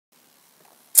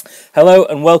Hello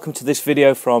and welcome to this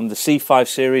video from the C5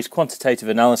 series, Quantitative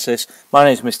Analysis. My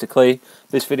name is Mr. Clee.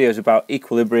 This video is about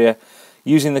Equilibria,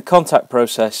 using the contact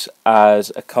process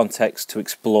as a context to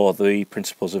explore the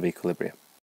principles of equilibrium.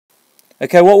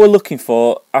 Okay, what we're looking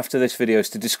for after this video is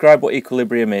to describe what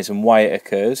equilibrium is and why it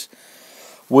occurs.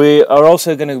 We are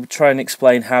also going to try and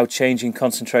explain how changing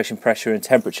concentration, pressure and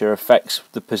temperature affects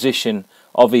the position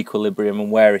of equilibrium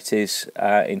and where it is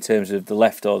in terms of the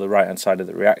left or the right hand side of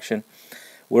the reaction.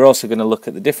 We're also going to look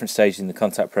at the different stages in the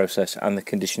contact process and the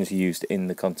conditions used in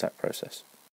the contact process.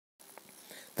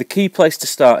 The key place to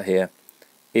start here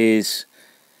is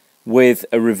with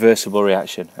a reversible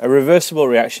reaction. A reversible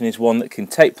reaction is one that can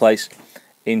take place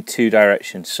in two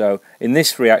directions. So in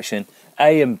this reaction,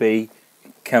 A and B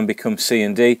can become C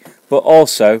and D, but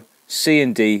also C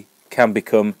and D can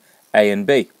become A and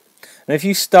B. And if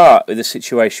you start with a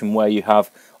situation where you have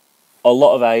a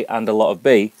lot of A and a lot of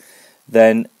B,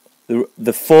 then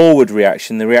the forward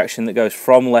reaction, the reaction that goes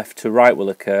from left to right, will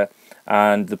occur,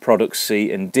 and the products C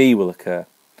and D will occur.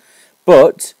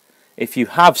 But if you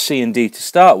have C and D to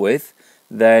start with,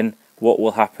 then what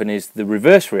will happen is the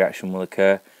reverse reaction will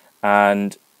occur,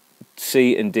 and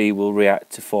C and D will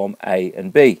react to form A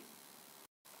and B.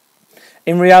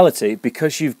 In reality,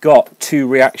 because you've got two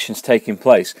reactions taking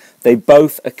place, they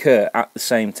both occur at the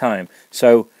same time.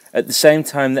 So at the same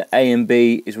time that A and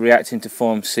B is reacting to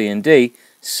form C and D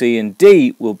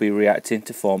will be reacting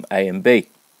to form A and B.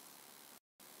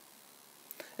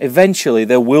 Eventually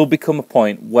there will become a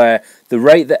point where the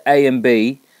rate that A and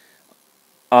B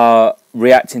are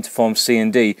reacting to form C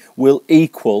and D will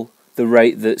equal the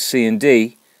rate that C and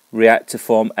D react to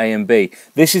form A and B.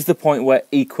 This is the point where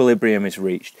equilibrium is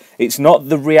reached. It's not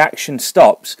the reaction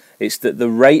stops, it's that the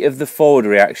rate of the forward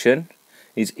reaction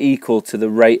is equal to the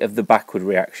rate of the backward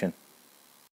reaction.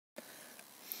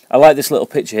 I like this little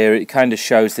picture here. It kind of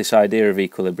shows this idea of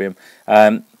equilibrium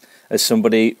as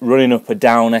somebody running up a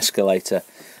down escalator.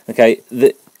 Okay,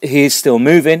 he is still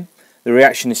moving, the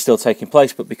reaction is still taking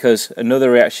place, but because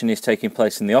another reaction is taking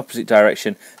place in the opposite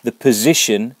direction, the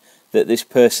position that this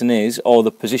person is, or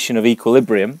the position of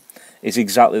equilibrium, is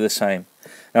exactly the same.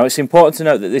 Now it's important to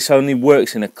note that this only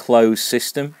works in a closed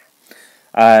system,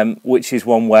 which is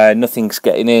one where nothing's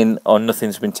getting in or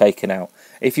nothing's been taken out.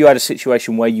 If you had a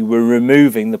situation where you were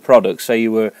removing the product, say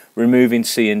you were removing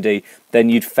C and D, then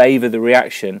you'd favour the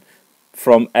reaction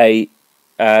from A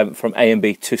and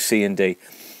B to C and D.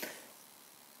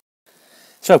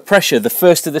 So pressure, the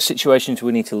first of the situations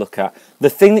we need to look at. The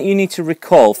thing that you need to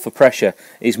recall for pressure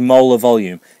is molar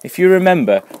volume. If you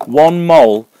remember, 1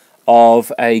 mole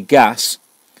of a gas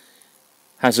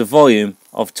has a volume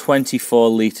of 24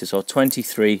 litres or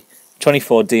 24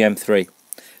 dm3.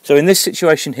 So in this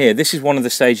situation here, this is one of the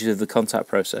stages of the contact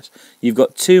process. You've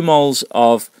got 2 moles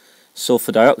of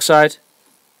sulfur dioxide,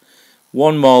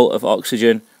 1 mole of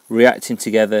oxygen reacting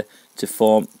together to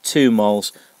form 2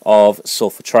 moles of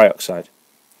sulfur trioxide.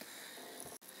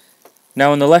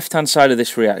 Now on the left hand side of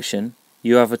this reaction,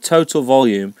 you have a total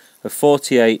volume of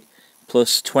 48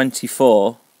 plus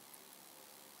 24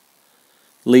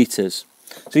 litres.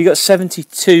 So you've got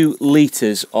 72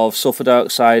 litres of sulfur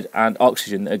dioxide and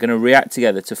oxygen that are going to react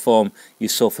together to form your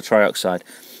sulfur trioxide.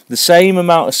 The same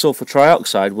amount of sulfur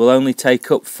trioxide will only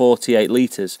take up 48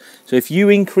 litres. So if you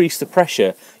increase the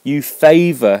pressure, you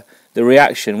favour the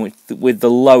reaction with the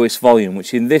lowest volume,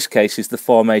 which in this case is the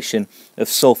formation of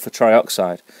sulfur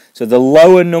trioxide. So the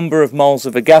lower number of moles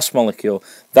of a gas molecule,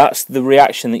 that's the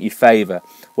reaction that you favour.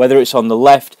 Whether it's on the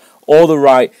left or the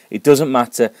right, it doesn't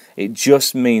matter. It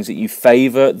just means that you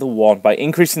favour the one, by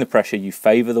increasing the pressure, you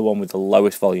favour the one with the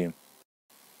lowest volume.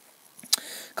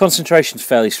 Concentration is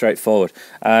fairly straightforward.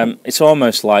 It's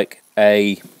almost like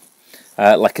a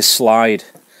slide.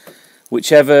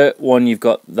 Whichever one you've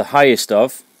got the highest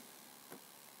of,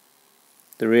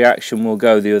 the reaction will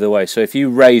go the other way. So if you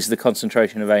raise the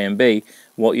concentration of A and B,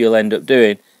 what you'll end up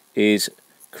doing is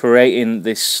creating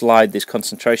this slide, this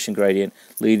concentration gradient,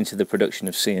 leading to the production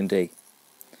of C and D.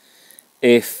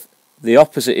 If the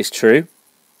opposite is true,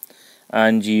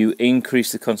 and you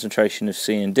increase the concentration of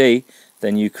C and D,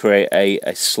 then you create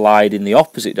a slide in the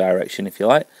opposite direction, if you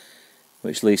like,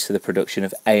 which leads to the production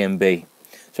of A and B.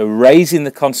 So raising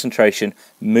the concentration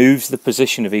moves the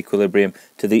position of equilibrium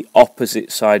to the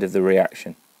opposite side of the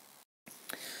reaction.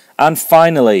 And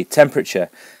finally, temperature.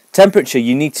 Temperature,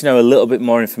 you need to know a little bit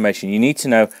more information. You need to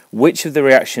know which of the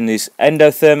reaction is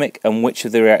endothermic and which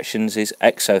of the reactions is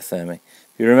exothermic.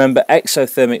 If you remember,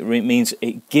 exothermic means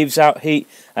it gives out heat,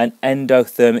 and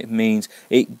endothermic means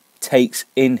it takes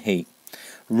in heat.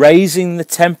 Raising the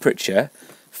temperature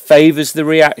favours the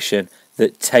reaction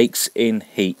that takes in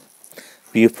heat.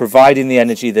 but you're providing the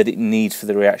energy that it needs for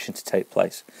the reaction to take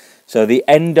place. So the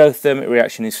endothermic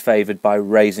reaction is favoured by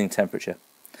raising temperature.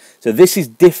 So this is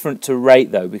different to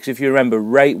rate though, because if you remember,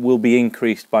 rate will be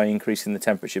increased by increasing the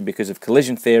temperature. Because of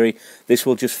collision theory, this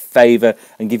will just favour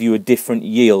and give you a different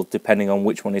yield depending on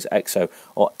which one is exo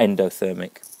or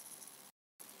endothermic.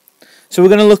 So we're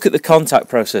going to look at the contact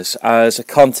process as a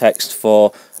context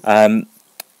for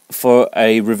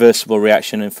a reversible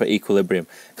reaction and for equilibrium.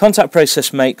 Contact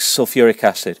process makes sulfuric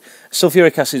acid.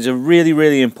 Sulfuric acid is a really,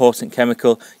 really important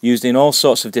chemical used in all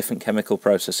sorts of different chemical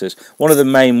processes. One of the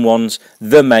main ones,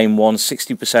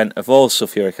 60% of all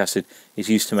sulfuric acid is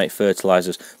used to make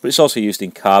fertilizers, but it's also used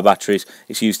in car batteries,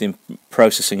 it's used in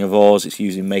processing of ores, it's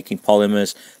used in making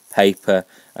polymers, paper,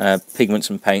 pigments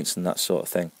and paints and that sort of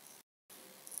thing.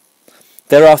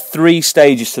 There are 3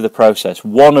 stages to the process,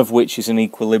 one of which is an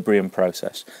equilibrium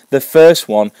process. The first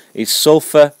one is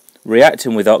sulfur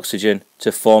reacting with oxygen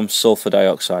to form sulfur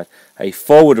dioxide. A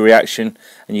forward reaction,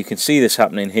 and you can see this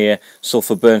happening here.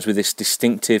 Sulfur burns with this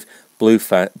distinctive blue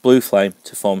flame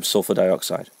to form sulfur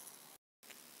dioxide.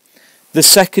 The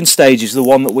second stage is the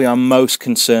one that we are most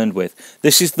concerned with.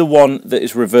 This is the one that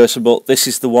is reversible. This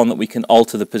is the one that we can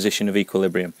alter the position of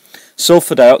equilibrium.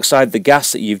 Sulfur dioxide, the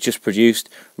gas that you've just produced,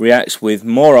 reacts with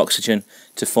more oxygen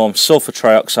to form sulfur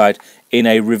trioxide in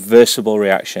a reversible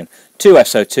reaction.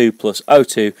 2SO2 plus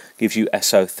O2 gives you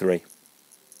SO3.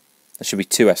 That should be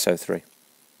 2SO3.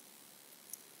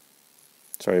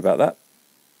 Sorry about that.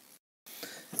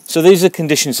 So these are the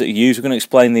conditions that you use. We're going to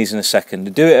explain these in a second.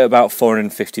 To do it at about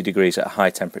 450 degrees at a high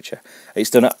temperature. It's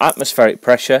done at atmospheric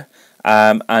pressure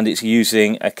and it's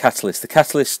using a catalyst. The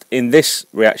catalyst in this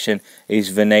reaction is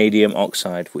vanadium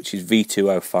oxide, which is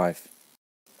V2O5.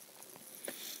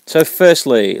 So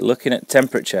firstly, looking at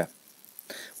temperature,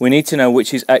 we need to know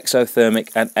which is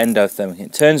exothermic and endothermic.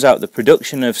 It turns out the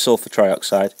production of sulfur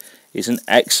trioxide is an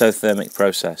exothermic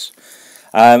process.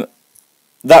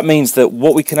 That means that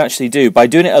what we can actually do, by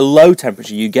doing it at a low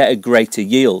temperature, you get a greater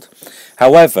yield.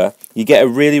 However, you get a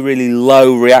really, really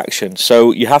low reaction.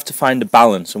 So you have to find a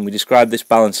balance, and we describe this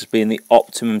balance as being the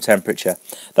optimum temperature.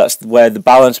 That's where the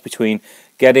balance between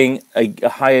getting a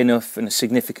high enough and a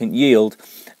significant yield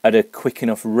at a quick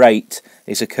enough rate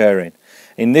is occurring.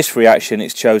 In this reaction,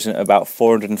 it's chosen at about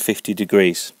 450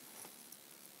 degrees.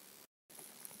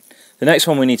 The next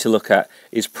one we need to look at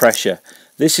is pressure.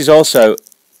 This is also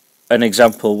an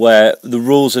example where the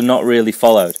rules are not really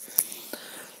followed.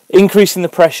 Increasing the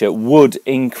pressure would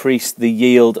increase the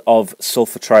yield of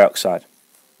sulfur trioxide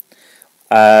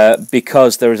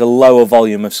because there is a lower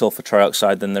volume of sulfur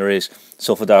trioxide than there is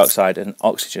sulfur dioxide and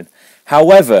oxygen.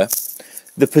 However,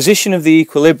 the position of the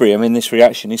equilibrium in this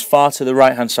reaction is far to the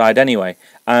right hand side anyway,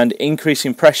 and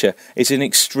increasing pressure is an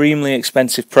extremely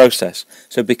expensive process.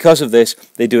 So because of this,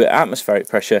 they do it at atmospheric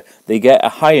pressure, they get a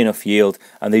high enough yield,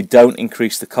 and they don't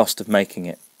increase the cost of making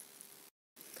it.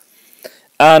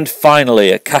 And finally,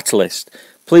 a catalyst.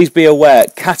 Please be aware,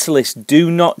 catalysts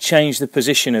do not change the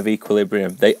position of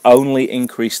equilibrium, they only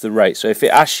increase the rate. So if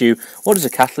it asks you, what does a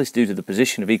catalyst do to the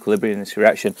position of equilibrium in this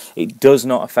reaction? It does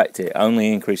not affect it, it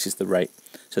only increases the rate.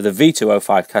 So the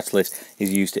V2O5 catalyst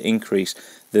is used to increase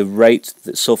the rate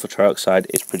that sulfur trioxide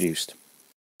is produced.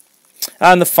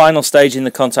 And the final stage in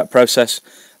the contact process,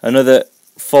 another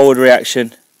forward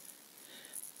reaction.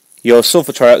 Your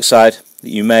sulfur trioxide that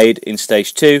you made in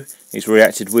stage 2 is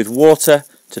reacted with water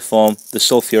to form the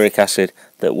sulfuric acid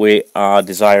that we are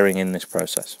desiring in this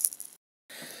process.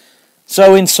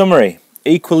 So in summary,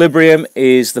 equilibrium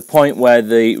is the point where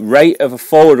the rate of a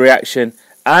forward reaction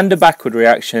and a backward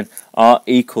reaction are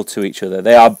equal to each other.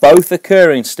 They are both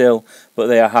occurring still, but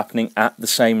they are happening at the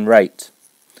same rate.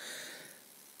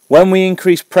 When we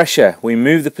increase pressure, we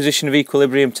move the position of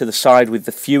equilibrium to the side with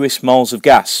the fewest moles of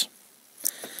gas.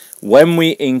 When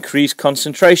we increase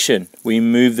concentration, we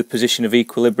move the position of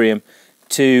equilibrium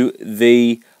to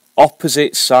the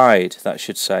opposite side, that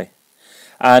should say.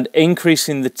 And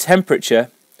increasing the temperature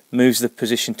moves the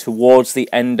position towards the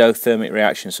endothermic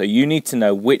reaction. So you need to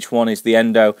know which one is the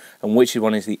endo and which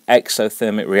one is the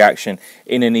exothermic reaction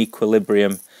in an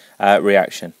equilibrium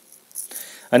reaction.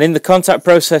 And in the contact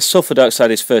process, sulfur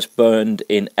dioxide is first burned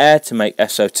in air to make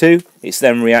SO2. It's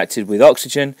then reacted with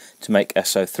oxygen to make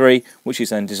SO3, which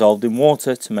is then dissolved in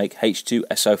water to make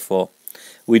H2SO4.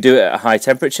 We do it at a high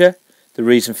temperature. The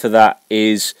reason for that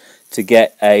is to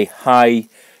get a high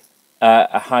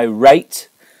rate.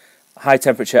 High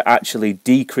temperature actually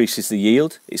decreases the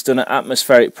yield. It's done at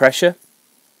atmospheric pressure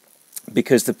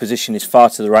because the position is far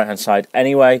to the right hand side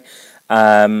anyway,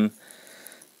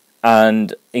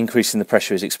 and increasing the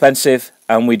pressure is expensive,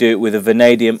 and we do it with a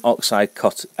vanadium oxide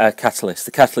catalyst.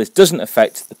 The catalyst doesn't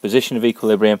affect the position of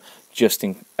equilibrium, just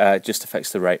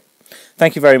affects the rate.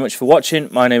 Thank you very much for watching.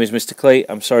 My name is Mr. Clee.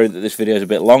 I'm sorry that this video is a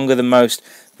bit longer than most,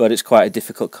 but it's quite a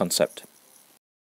difficult concept.